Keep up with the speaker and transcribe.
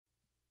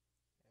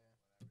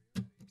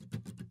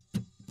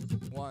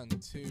1,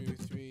 2,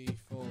 3,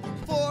 4.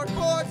 4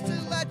 chords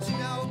to let you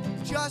know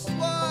just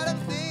what I'm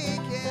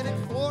thinking,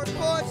 and 4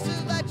 chords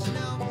to let you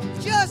know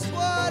just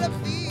what I'm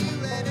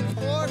feeling, and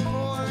 4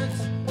 chords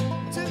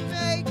to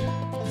make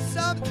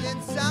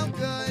something sound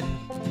good.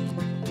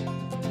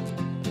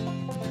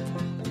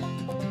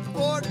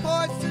 4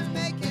 chords to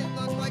make it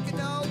look like I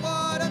know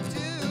what I'm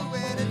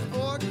doing, and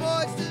 4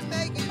 chords to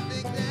make you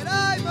think that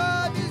I'm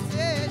a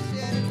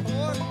musician, and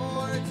 4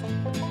 chords.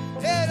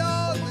 It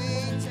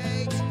only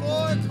takes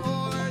 4 chords.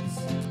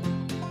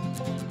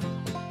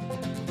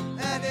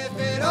 And if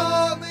it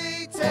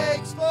only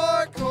takes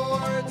 4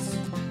 chords,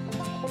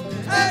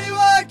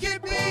 anyone can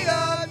be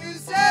a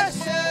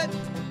musician.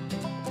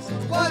 So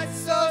what's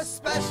so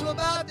special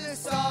about this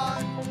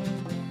song?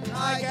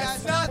 I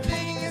guess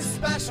nothing is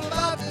special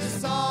about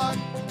this song.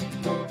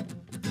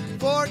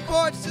 4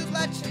 chords to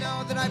let you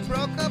know that I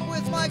broke up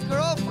with my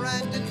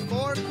girlfriend, and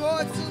 4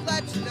 chords to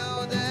let you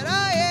know that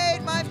I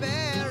hate my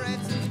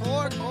parents, and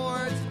 4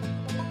 chords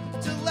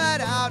to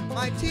let out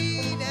my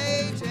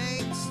teenage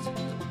angst.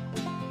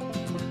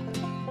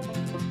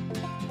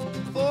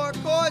 4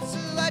 chords to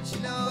let you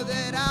know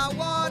that I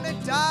wanna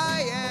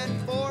die,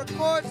 and 4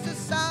 chords to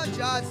sound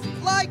just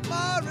like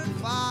Maroon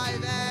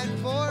 5, and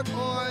 4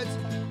 chords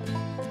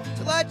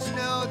to let you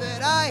know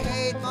that I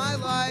hate my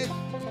life.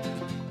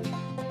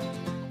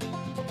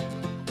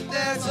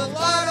 There's a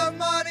lot of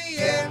money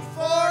in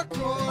 4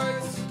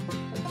 chords,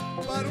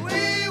 but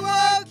we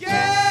won't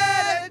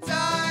get a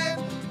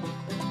dime.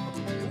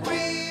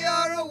 We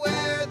are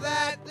aware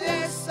that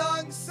this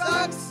song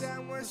sucks,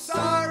 and we're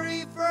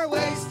sorry for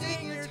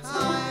wasting your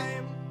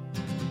time.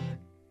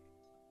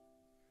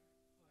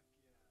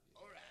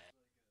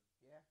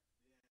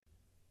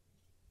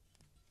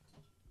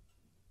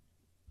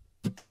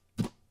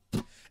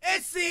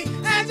 It's the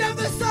end of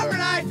the summer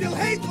and I feel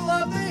hateful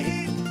of the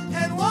heat,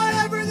 and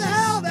whatever the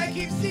hell that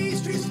keeps these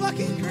streets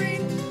fucking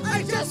green.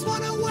 I just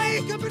wanna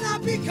wake up and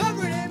not be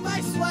covered in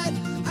my sweat.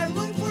 I'm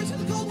looking forward to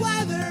the cold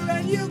weather,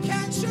 and you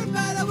can sure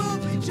bet I will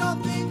be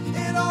jumping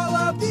in all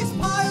of these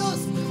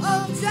piles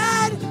of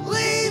dead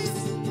leaves.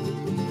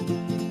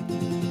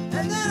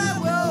 And then I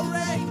will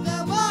rake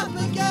them up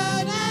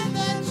again and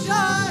then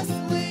just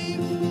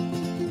leave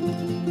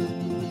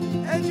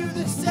and do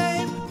the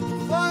same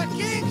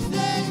fucking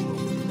thing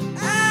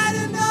at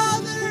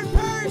another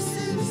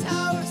person's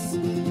house,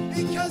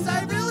 because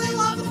I really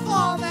love the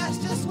fall, and that's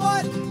just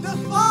what the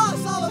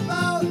fall's all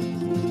about.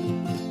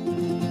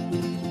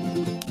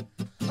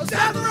 I was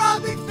never a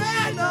big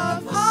fan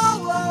of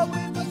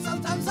Halloween, but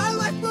sometimes I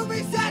like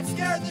movies that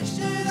scare the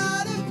shit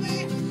out of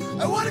me.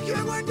 I want to keep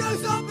my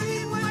windows open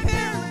even when my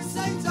parents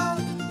say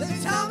don't. They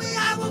tell me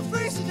I will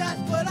freeze to death,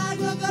 but I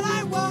know that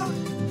I won't.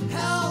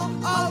 Hell,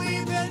 I'll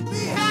even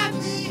be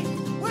happy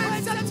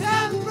when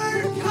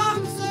September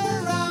comes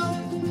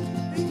around,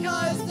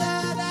 because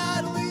then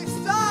at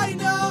least I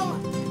know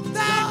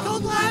that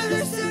cold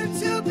weather's soon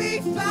to be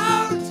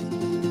found.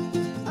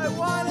 I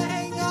want to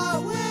hang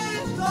out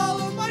with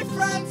all of my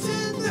friends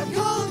in the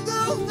cold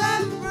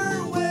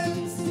November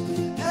winds,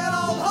 and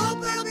I'll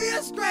hope it'll be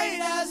as great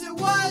as it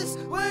was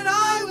when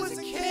I was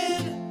a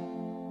kid.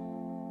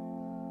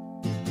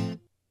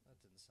 That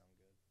didn't sound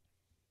good.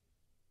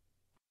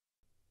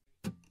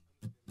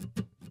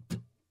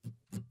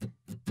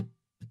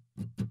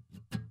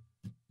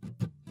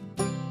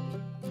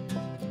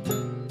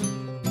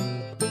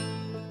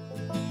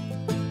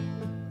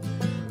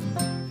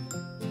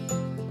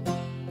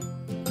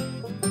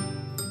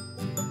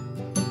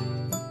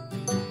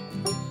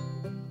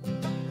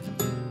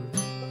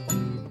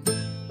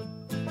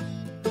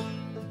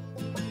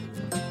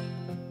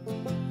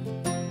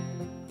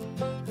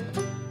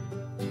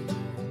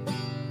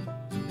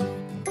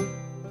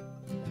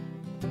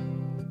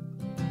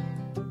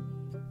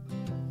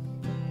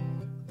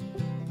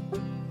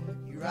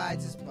 He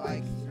rides his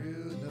bike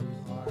through the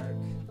park,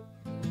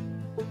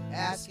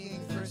 asking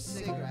for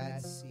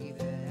cigarettes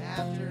even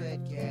after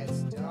it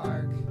gets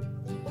dark.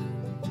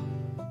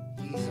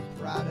 He's a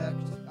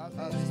product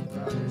of his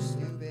brother's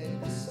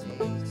stupid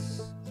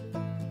mistakes,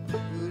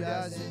 who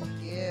doesn't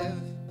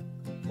give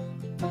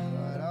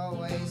but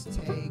always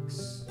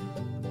takes.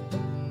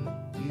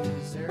 You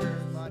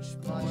deserve much,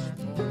 much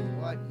more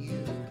than what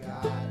you've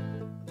got.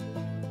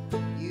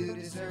 You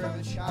deserve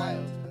a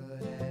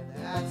childhood,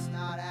 and that's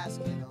not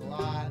asking a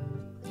lot.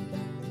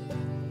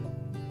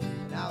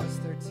 When I was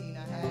 13, I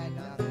had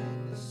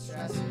nothing to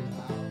stress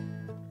about.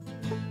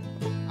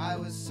 I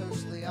was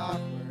socially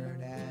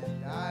awkward,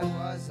 and I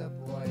was a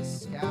Boy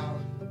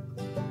Scout.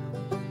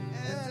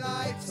 And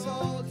I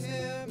told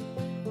him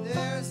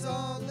there's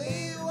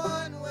only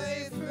one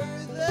way for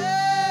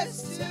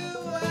this to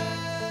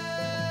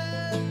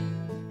end.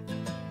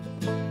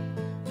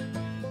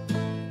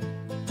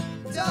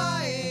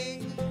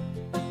 Dying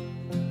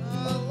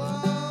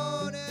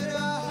alone in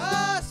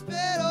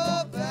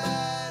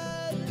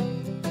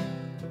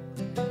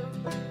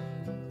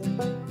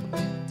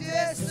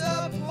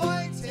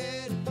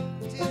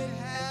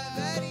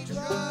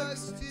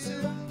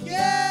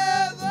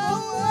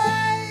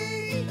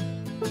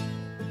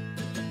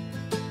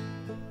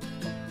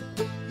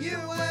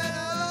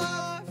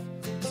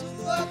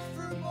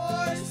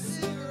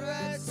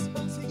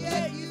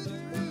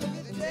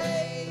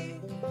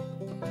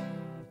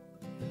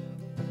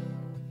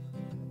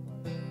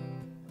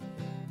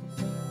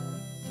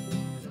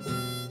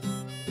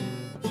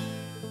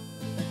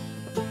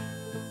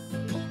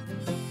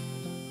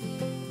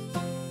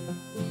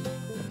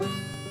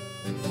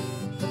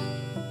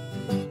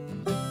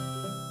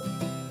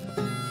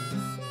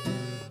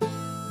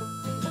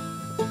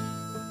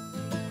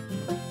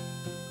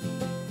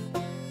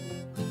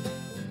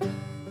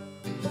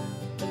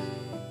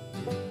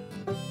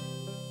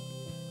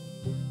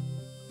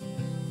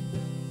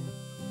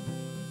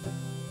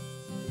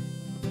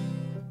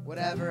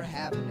whatever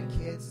happened to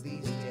kids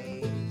these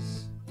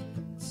days?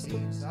 It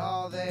seems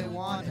all they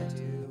want to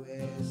do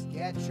is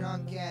get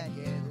drunk and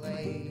get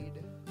laid.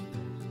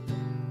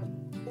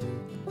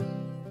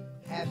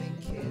 Having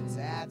kids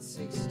at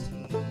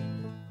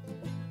 16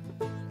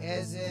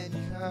 is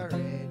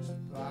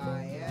encouraged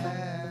by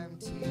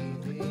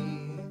MTV.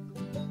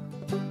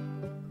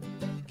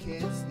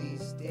 Kids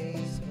these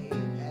days hate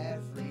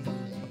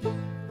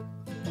everything,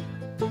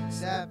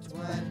 except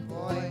when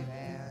boy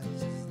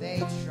bands they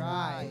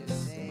try to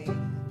sing.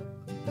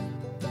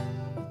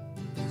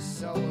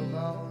 So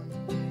alone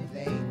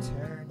they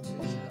turn to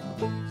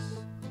drugs,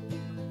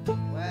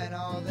 when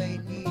all they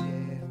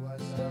needed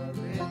was a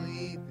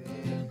really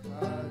big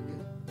hug.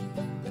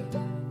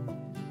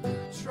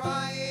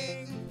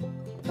 Trying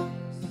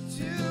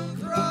to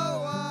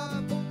grow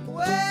up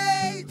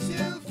way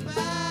too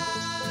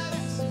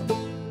fast.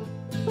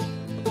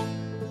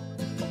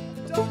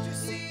 Don't you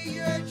see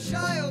your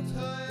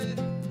childhood?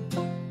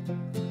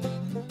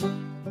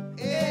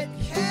 It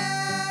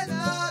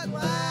cannot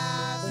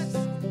last.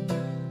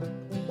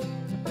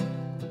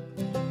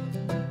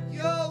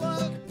 You'll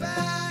look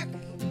back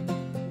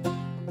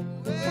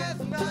with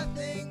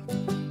nothing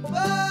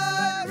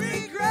but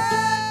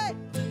regret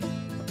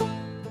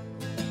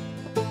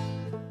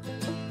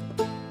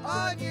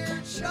on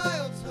your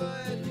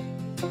childhood.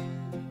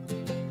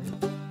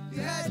 You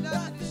had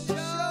nothing to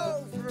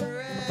show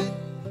for it.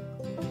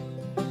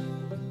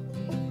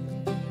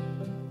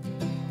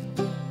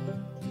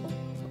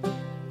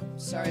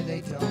 Sorry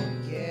they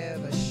don't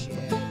give a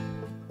shit.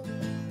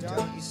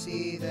 Don't you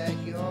see that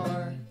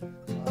you're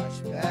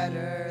much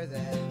better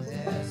than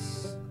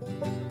this?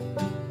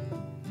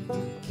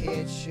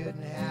 Kids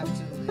shouldn't have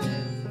to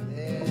live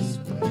this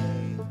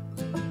way,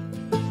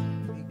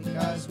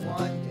 because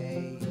one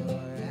day your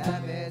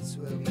habits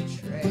will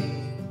betray.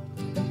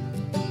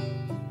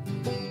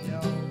 You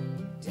know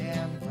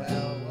damn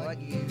well what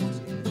you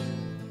do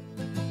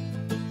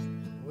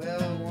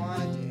will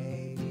one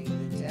day be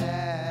the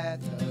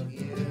death of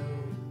you.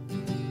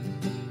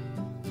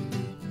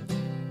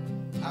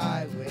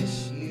 I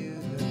wish you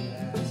the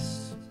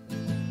best.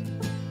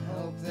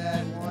 Hope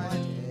that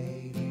one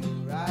day you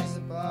rise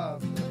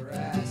above the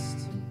rest.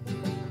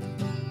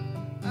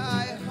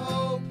 I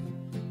hope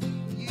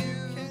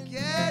you can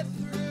get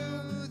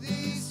through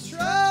these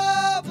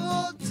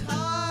troubled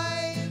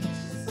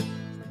times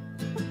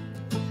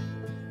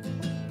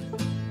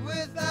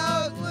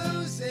without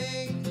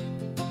losing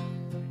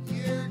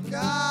your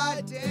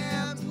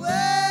goddamn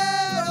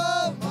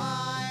little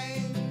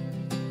mind.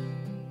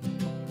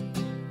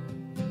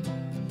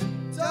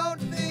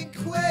 Don't think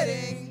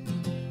quitting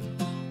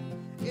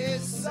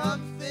is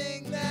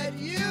something that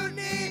you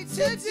need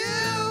to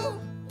do.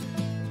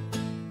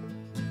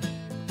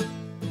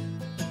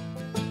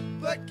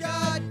 But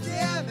god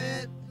damn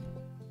it,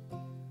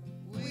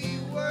 we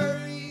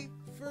worry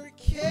for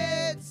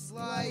kids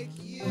like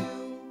you.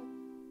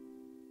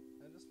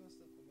 I just messed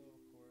up the middle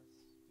chorus.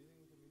 Do you think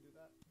we can redo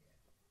that?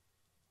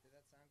 Did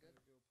that sound good?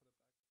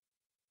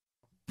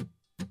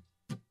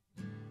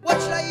 What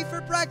should I eat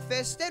for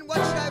breakfast and what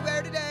should I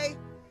wear today?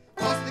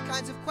 These are the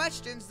kinds of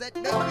questions that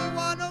make me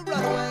want to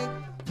run away.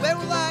 Where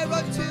will I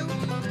run to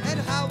and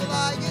how will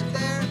I get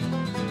there?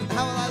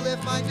 How will I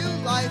live my new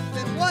life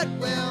and what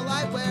will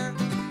I wear?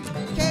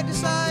 Can't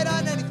decide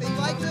on anything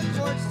like the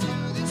chords to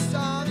this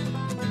song.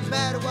 No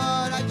matter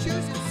what I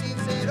choose, it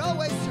seems it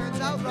always turns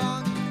out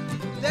wrong.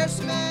 There's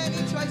so many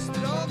choices,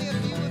 but only a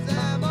few of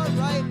them are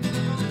right.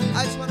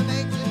 I just want to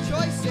make the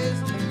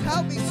choices to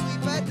help me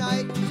sleep at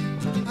night.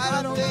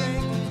 I don't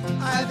think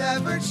I've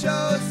ever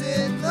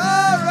chosen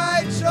the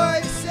right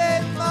choice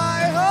in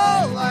my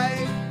whole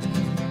life.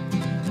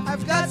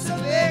 I've got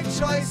some big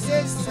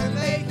choices to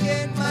make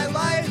in my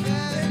life,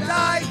 and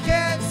I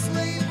can't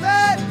sleep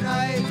at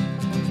night.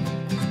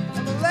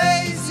 I'm a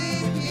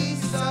lazy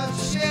piece of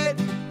shit,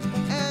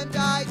 and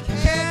I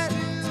can't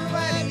do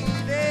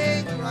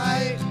anything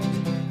right.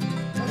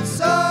 I'm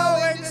so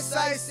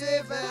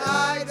indecisive, and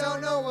I don't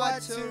know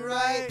what to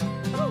write.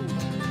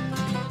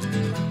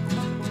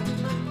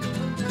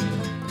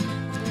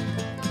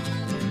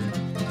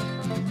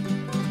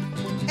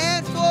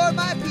 And for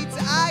my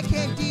pizza, I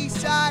can't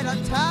decide on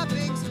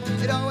toppings.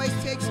 It always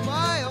takes a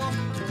while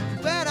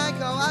when I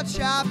go out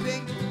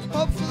shopping.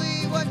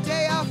 Hopefully one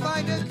day I'll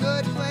find a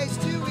good place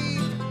to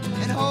eat,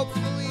 and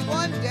hopefully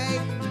one day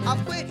I'll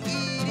quit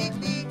eating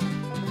meat.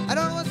 I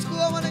don't know what school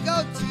I want to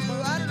go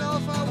to. I don't know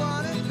if I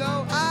want to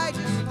go. I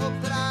just hope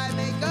that I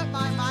make up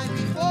my mind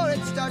before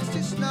it starts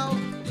to snow.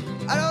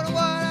 I don't know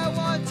what I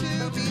want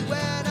to be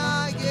when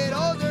I get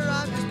older.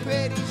 I'm just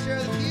pretty sure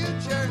the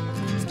future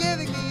is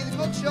giving me the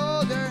cold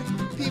shoulder.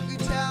 People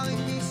telling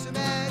me so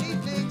many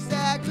things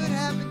that could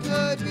happen,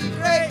 could be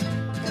great,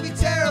 could be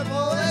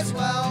terrible as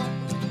well.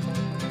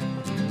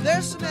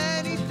 There's so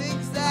many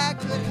things that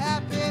could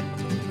happen,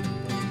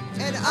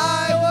 and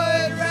I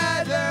would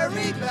rather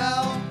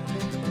rebel.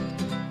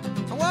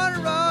 I want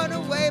to run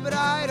away, but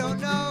I don't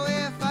know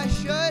if I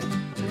should.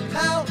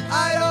 Hell,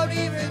 I don't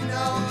even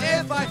know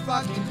if I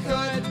fucking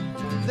could.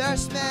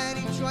 There's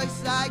many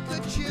choices I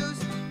could choose,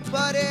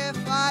 But if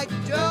I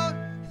don't,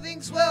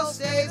 things will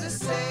stay the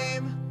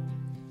same.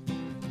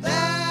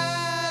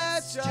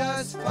 That's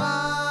just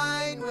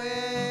fine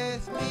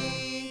with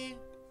me.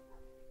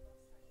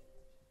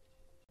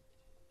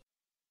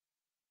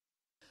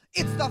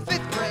 It's the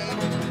 5th grade,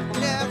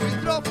 and every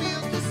throw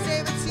feels the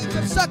same. It seems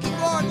I'm sucking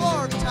more and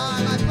more every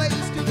time I play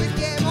this stupid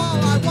game. All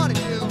I want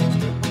to do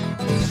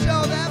is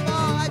show them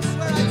all. I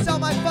swear I'd sell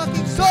my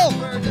fucking soul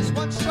for just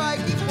one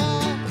striking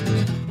ball.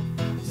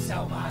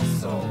 Sell my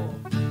soul,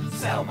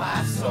 sell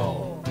my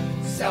soul,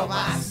 sell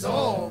my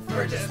soul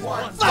for just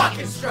one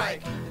fucking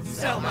strike.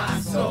 Sell my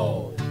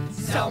soul,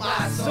 sell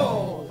my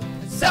soul,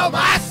 sell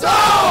my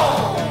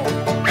soul!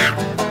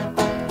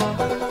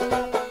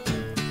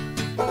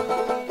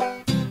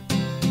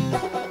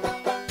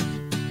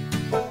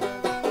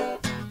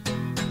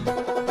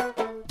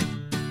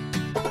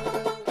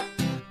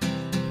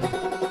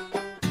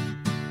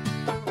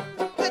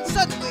 Then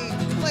suddenly,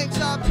 flames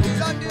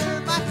appeared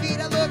under my feet.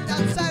 I looked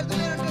outside of the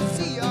window to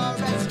see a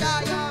red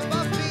sky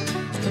above me.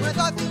 When I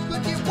thought things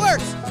could get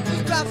worse,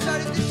 the ground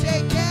started to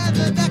shake, and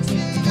the next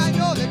thing I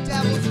know, the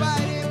devil's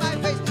right in my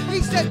face.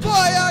 He said, boy,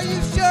 are you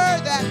sure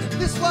that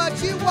this is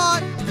what you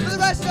want? For the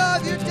rest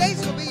of your days,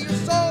 it'll be your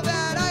soul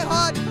that I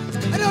haunt.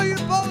 I know your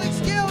bowling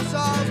skills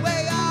are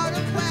way out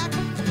of whack,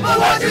 But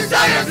once you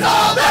sell your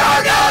soul, there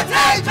are no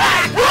takes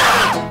back!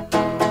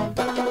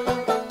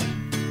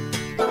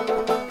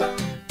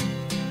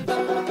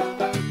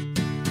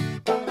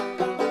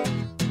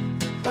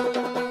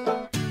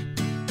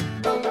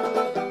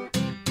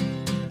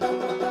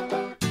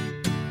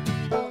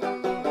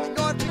 in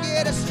order to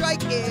get a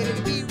strike,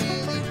 it'd be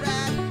really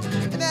rad.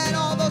 And then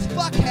all those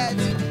fuckheads,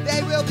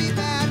 they will be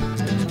mad.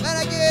 When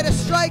I get a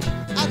strike,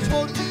 I'll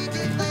totally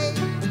get laid.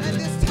 And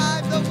this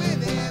time the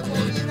women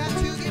won't even have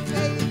to get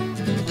paid.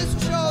 This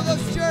will show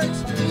those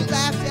jerks who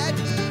laughed at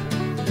me.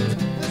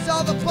 Cause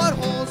all the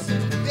buttholes,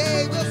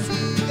 they will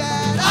see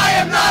that I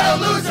am not a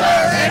loser,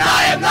 and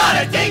I am not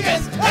a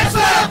dingus. I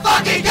swear to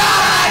fucking God,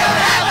 I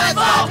don't have a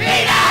small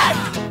penis!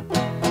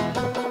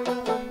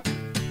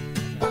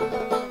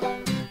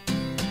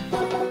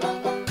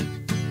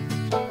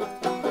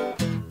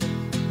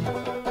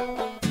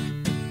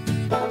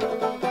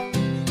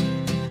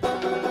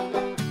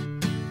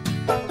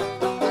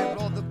 I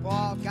rolled the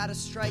ball, got a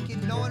strike,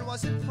 and no one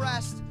was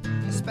impressed.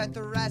 I spent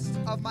the rest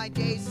of my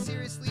days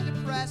seriously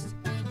depressed.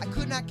 I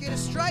could not get a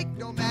strike,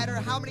 no matter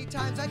how many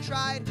times I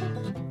tried.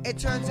 It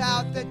turns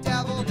out the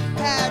devil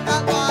had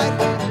not lied.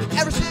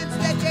 Ever since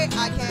that day,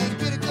 I can't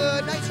get a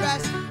good night's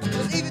rest.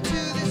 Cause even to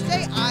this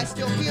day, I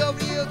still feel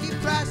real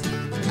depressed.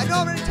 I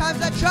know many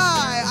times I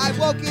try, I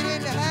won't get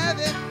into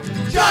heaven.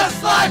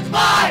 Just like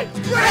my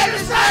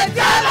greatest friend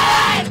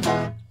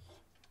Devin!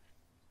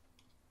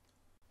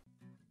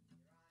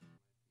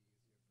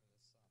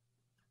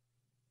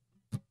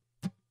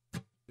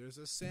 There's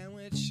a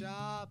sandwich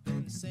shop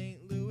in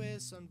St.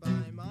 Louis owned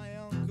by my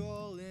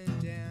uncle and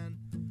Dan.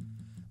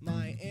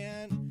 My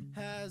aunt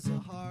has a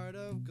heart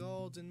of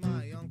gold and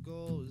my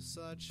uncle is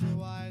such a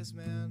wise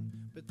man.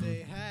 But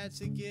they had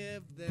to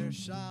give their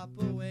shop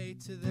away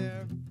to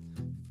their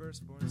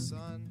firstborn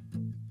son.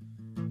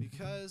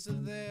 Because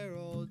of their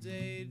old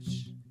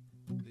age,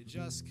 they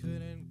just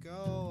couldn't go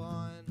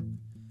on.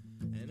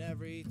 And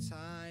every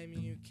time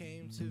you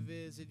came to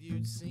visit,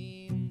 you'd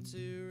seem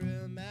to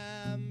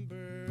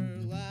remember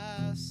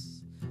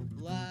less,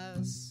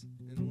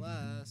 and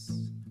less.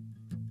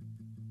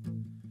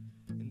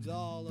 And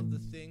all of the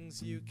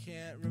things you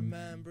can't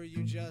remember,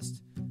 you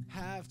just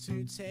have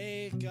to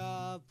take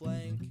a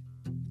blank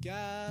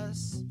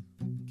guess.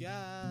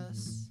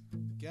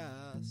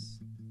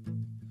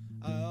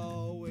 I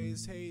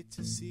always hate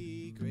to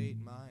see great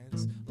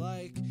minds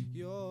like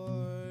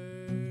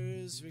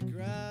yours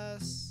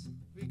regress.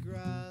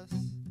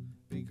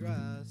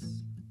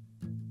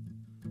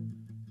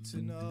 To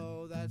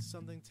know that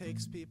something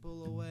takes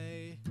people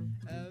away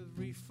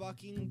every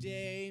fucking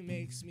day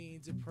makes me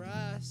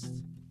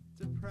depressed.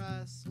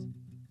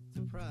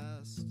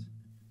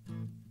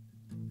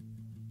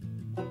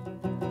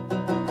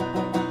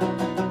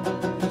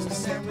 There's a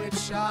sandwich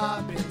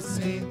shop in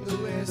St.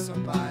 Louis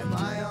owned by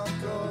my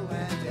uncle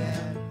and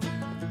aunt.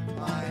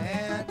 My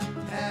aunt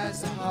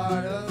has a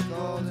heart of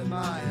gold and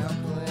my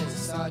uncle is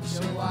such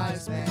a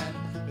wise man.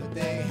 But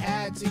they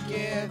had to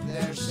give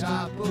their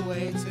shop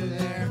away to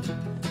their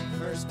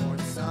firstborn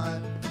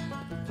son.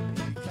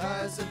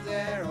 Because of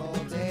their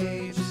old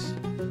age,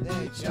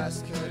 they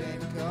just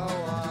couldn't go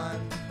on.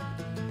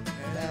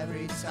 And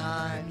every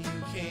time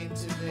you came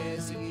to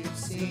visit, you'd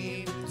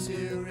seem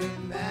to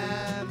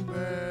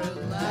remember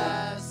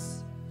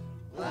less,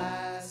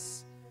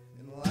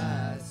 and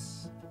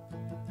less.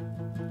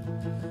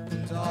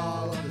 And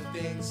all of the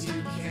things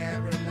you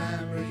can't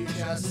remember, you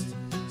just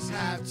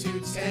have to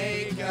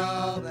take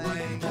a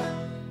blank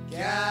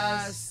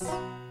guess.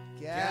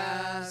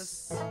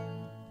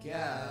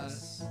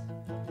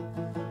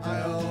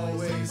 I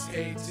always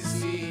hate to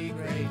see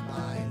great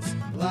minds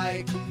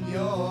like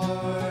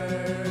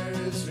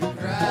yours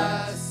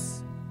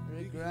regress.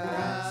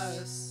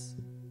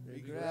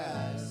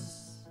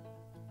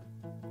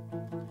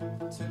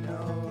 To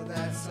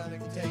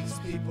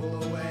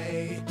people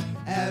away.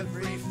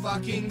 Every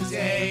fucking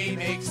day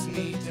makes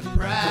me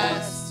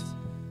depressed,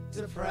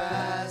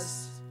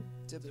 depressed,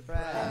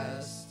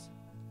 depressed.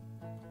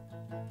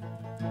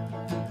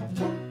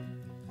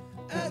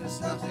 And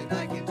there's nothing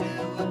I can do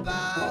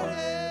about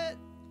it.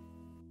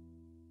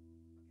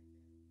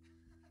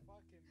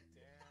 Fucking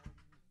damn.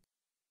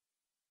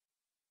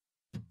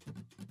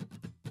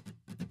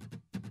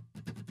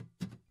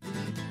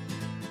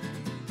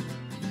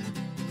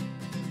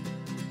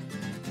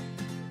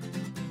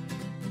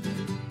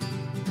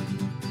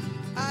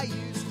 I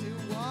used to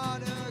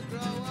wanna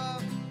grow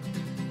up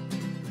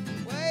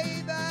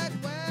way back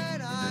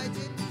when I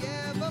didn't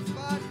give a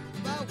fuck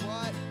about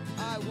what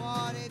I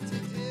wanted to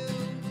do.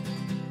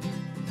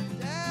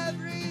 And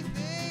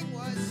everything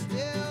was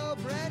still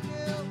brand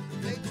new.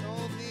 They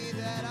told me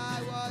that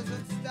I was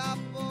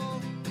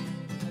unstoppable.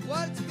 I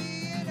wanted to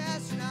be an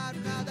astronaut,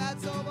 now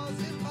that's almost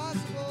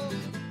impossible.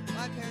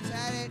 My parents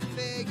had it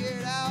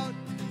figured out.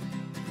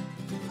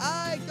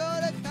 I go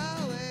to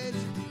college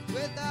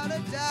without a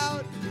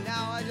doubt.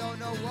 Now I don't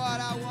know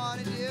what I want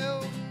to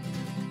do.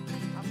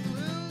 I'm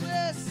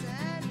clueless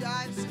and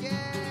I'm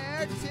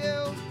scared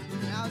too.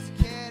 When I was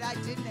a kid I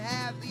didn't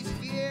have these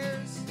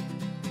fears,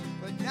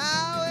 but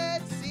now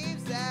it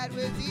seems that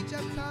with each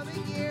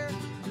upcoming year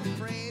I'm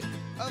afraid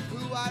of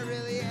who I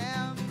really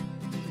am.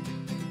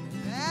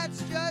 And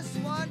that's just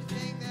one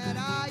thing that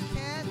I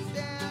can't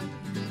stand.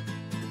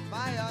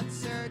 My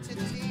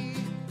uncertainty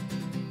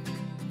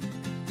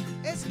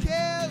is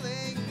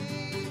killing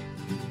me.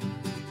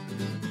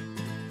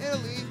 It'll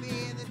leave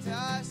me in the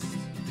dust.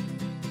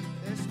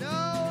 There's no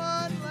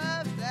one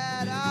left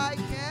that I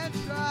can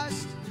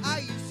trust. I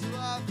used to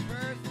love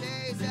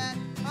birthdays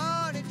and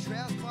haunted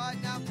trails, but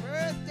now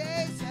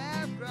birthdays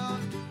have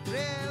grown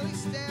really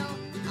stale.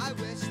 I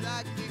wish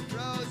that could be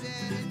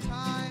frozen in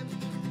time,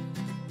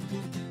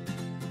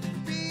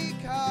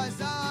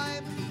 because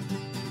I'm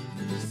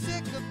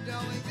sick of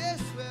knowing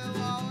this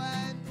will all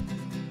end,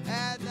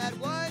 and that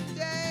one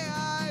day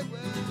I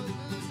will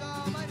lose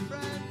all my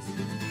friends.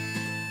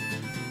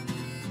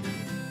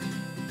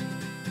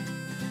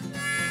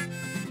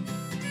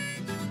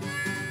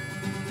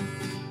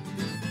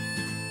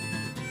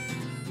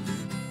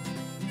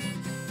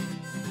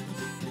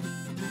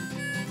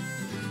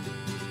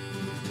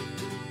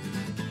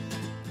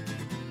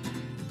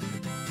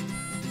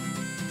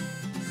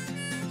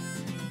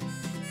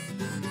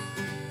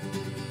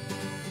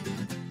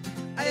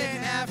 I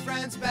didn't have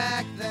friends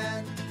back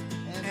then,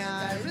 and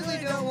I really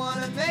don't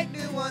want to make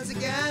new ones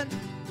again.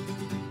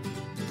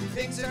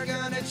 Things are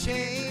gonna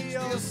change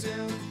real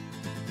soon,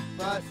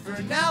 but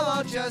for now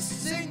I'll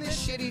just sing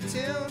this shitty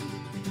tune.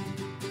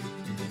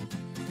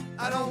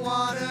 I don't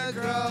want to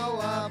grow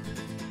up.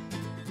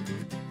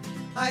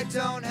 I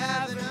don't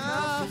have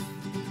enough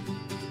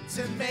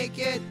to make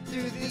it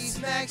through this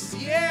next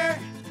year.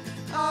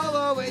 I'll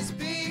always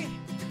be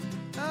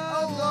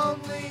a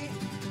lonely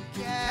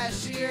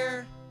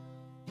cashier.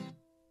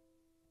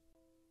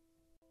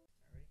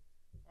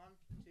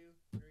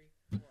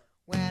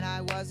 When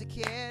I was a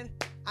kid,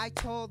 I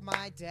told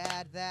my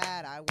dad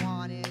that I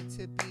wanted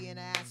to be an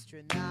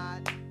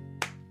astronaut.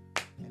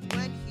 And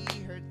when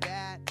he heard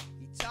that,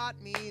 he taught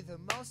me the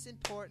most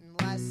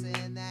important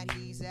lesson that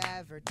he's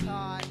ever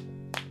taught.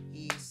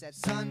 He said,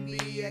 Son,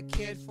 be a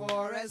kid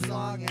for as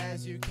long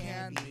as you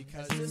can,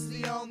 because it's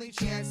the only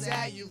chance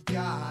that you've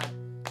got.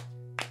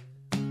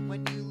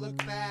 when you look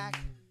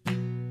back,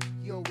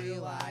 you'll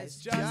realize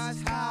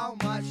Just how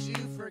much you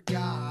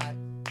forgot.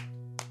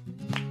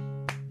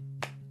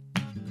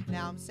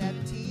 Now I'm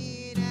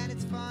 17 and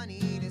it's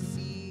funny to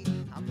see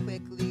how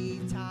quickly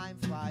time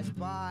flies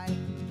by.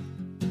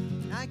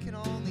 And I can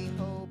only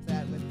hope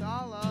that with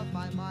all of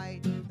my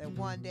might, that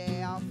one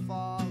day I'll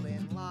fall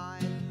in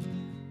line.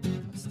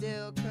 I'm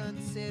still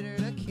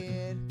considered a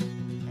kid,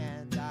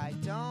 and I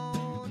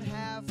don't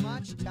have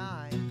much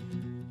time.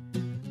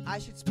 I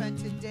should spend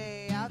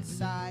today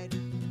outside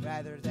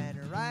rather than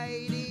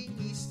writing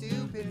these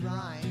stupid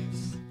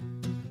rhymes.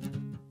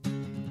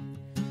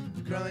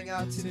 Growing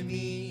up to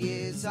me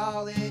is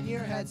all in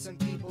your head. Some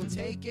people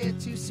take it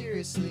too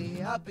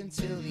seriously up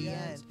until the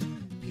end.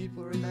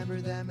 People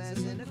remember them as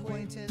an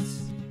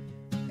acquaintance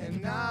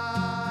and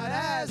not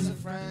as a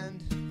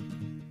friend.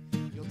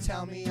 You'll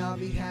tell me I'll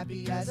be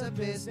happy as a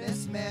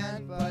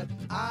businessman, but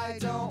I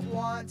don't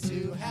want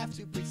to have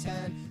to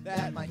pretend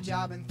that my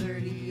job in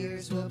 30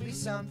 years will be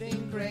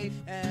something great.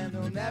 And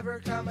there'll never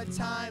come a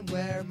time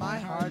where my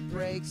heart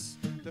breaks.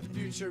 The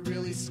future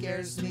really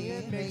scares me.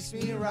 It makes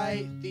me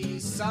write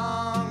these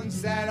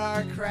songs that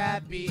are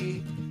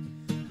crappy.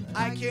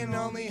 I can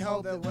only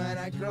hope that when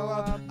I grow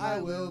up, I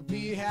will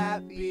be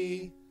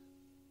happy.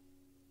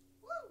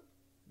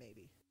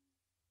 Maybe.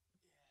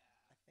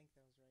 I think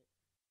that was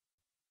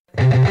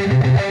right.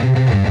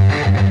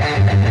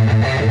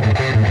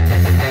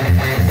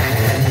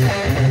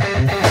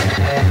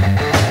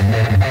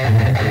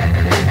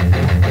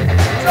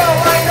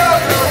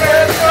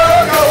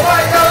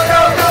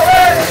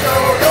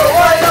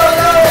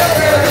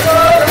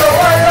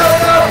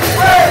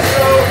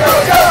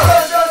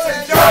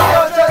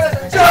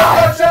 Go!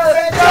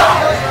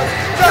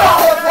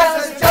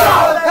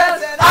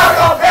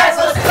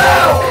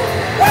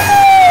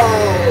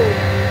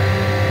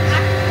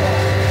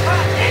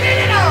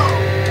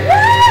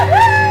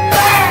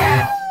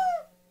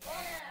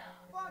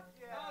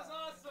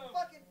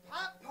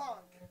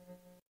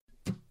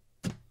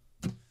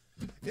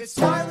 It's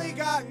finally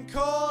gotten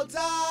cold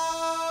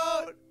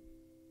out.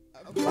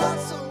 I've gone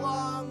so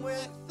long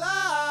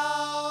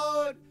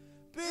without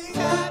being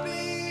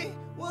happy.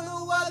 Well,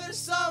 the weather's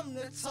something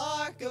to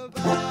talk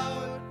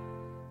about.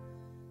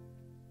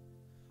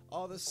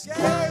 All the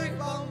scary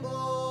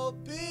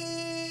bumblebees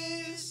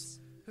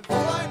have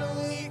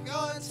finally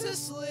gone to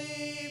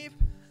sleep,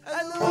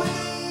 and the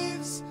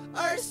leaves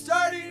are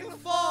starting to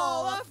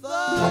fall off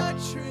the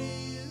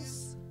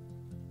trees.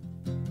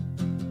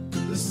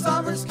 The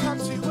summer's come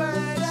to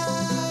an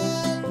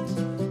end,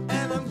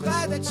 and I'm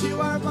glad that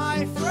you are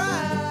my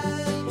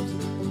friend.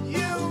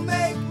 You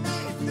make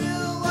me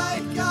feel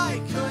like I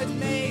could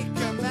make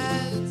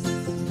amends.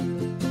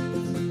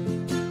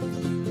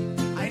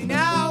 I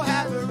now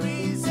have a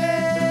reason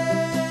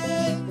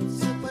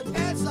to put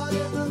pants on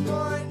in the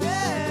morning,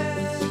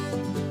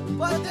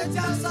 but the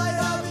downside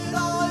of it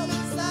all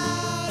is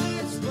that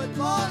it's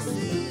football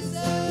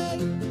season.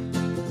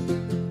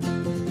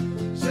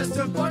 Just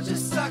a bunch of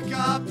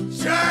stuck-up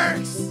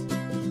jerks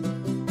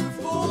who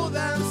fool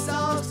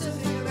themselves to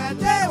think that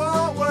they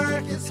won't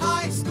work as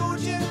high school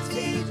gym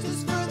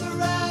teachers for the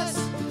rest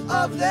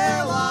of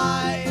their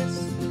lives.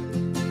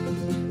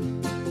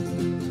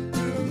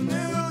 Who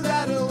knew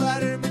that a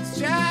Letterman's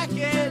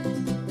jacket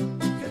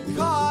could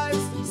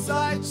cause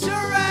such a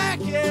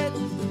racket?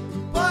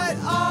 But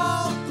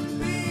I'll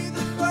be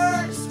the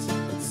first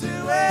to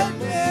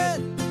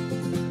admit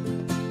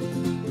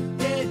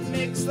it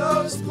makes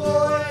those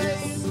boys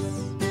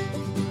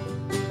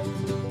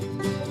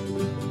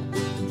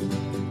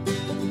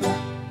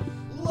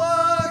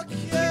look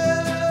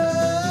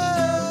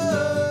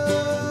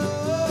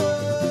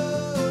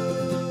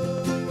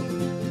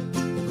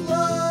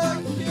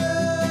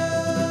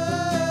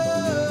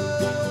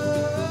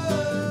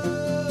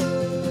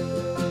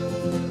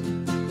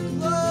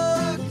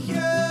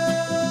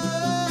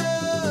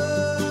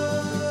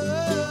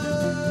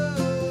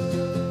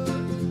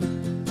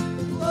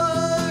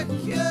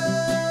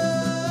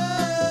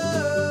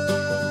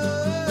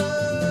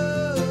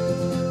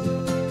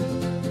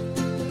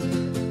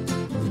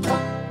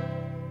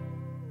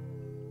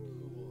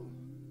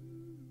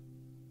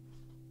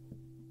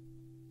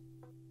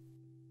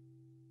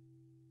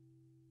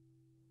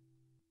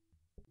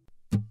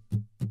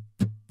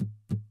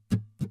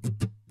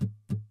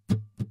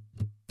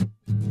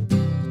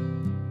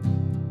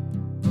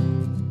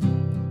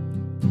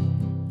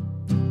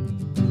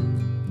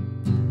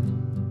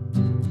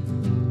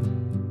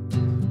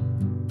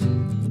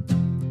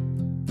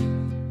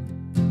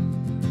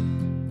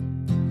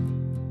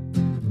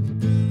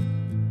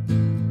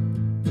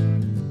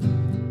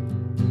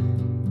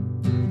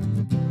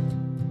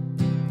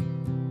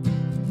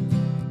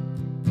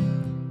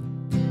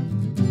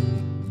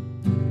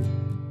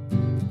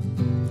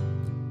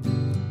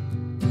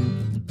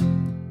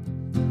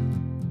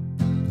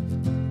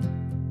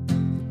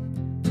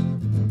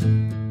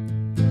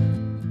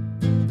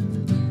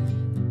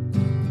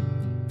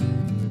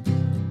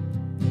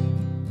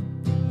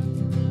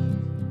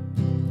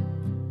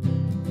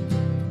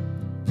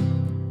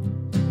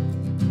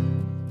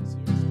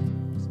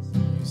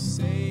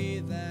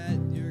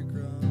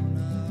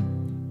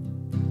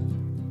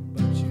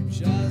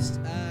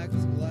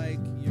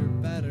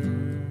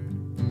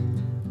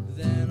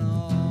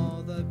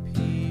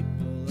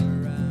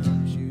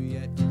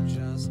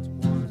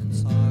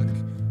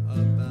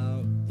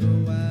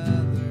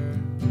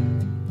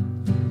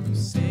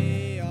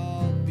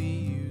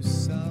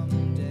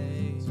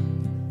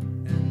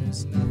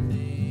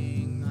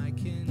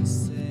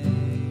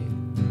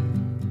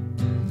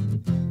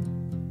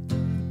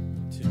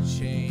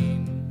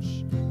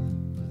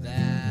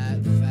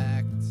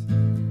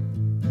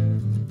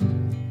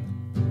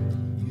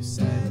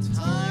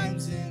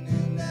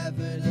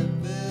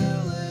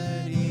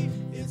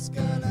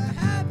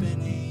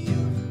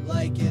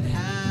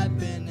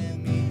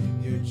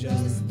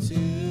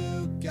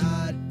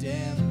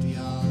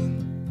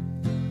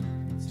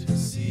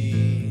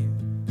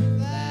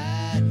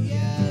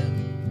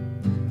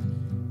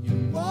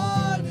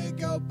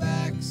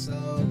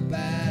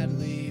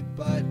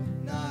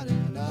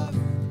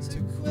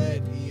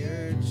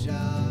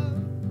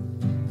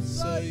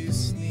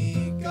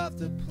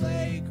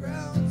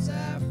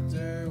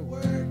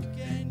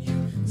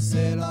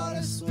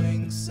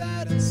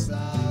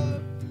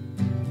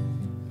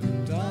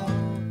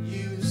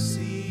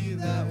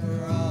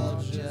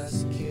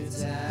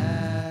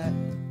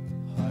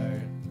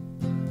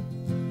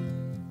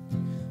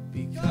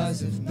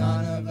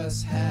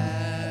us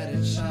had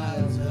a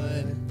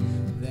childhood,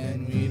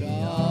 then we'd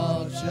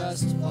all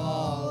just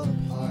fall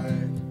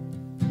apart.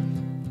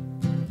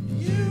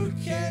 You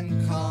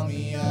can call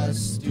me a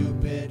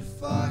stupid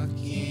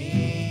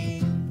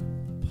fucking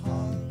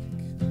punk,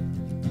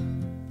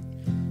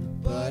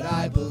 but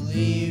I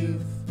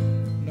believe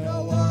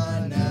no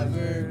one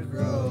ever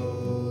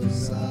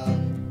grows up.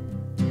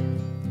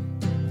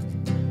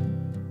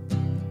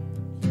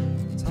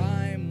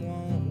 Time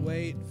won't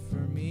wait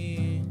for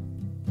me.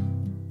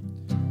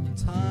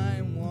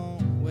 Time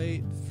won't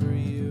wait for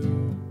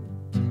you.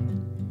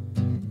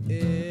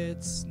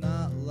 It's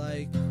not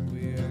like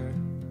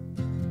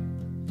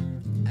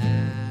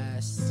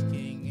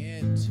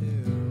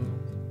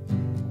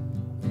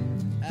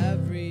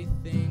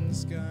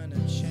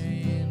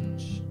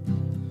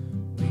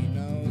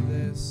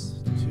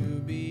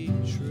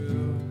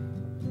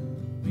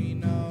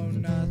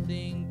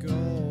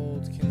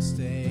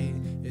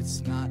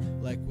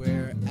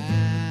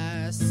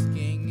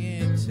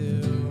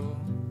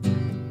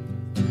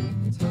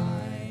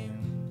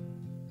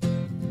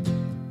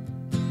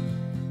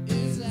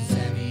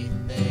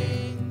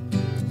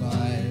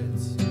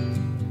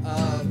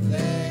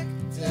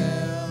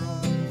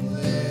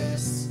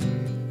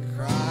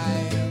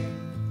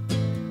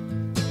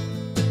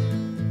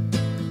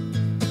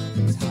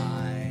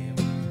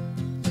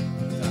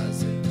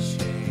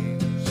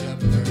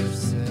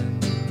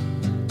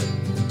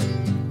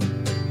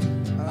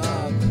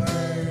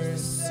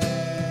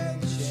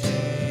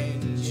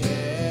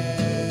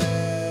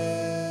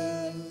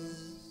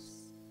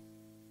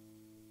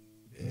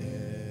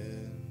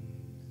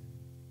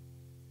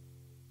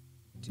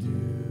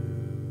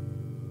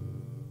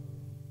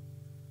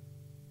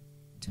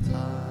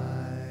time.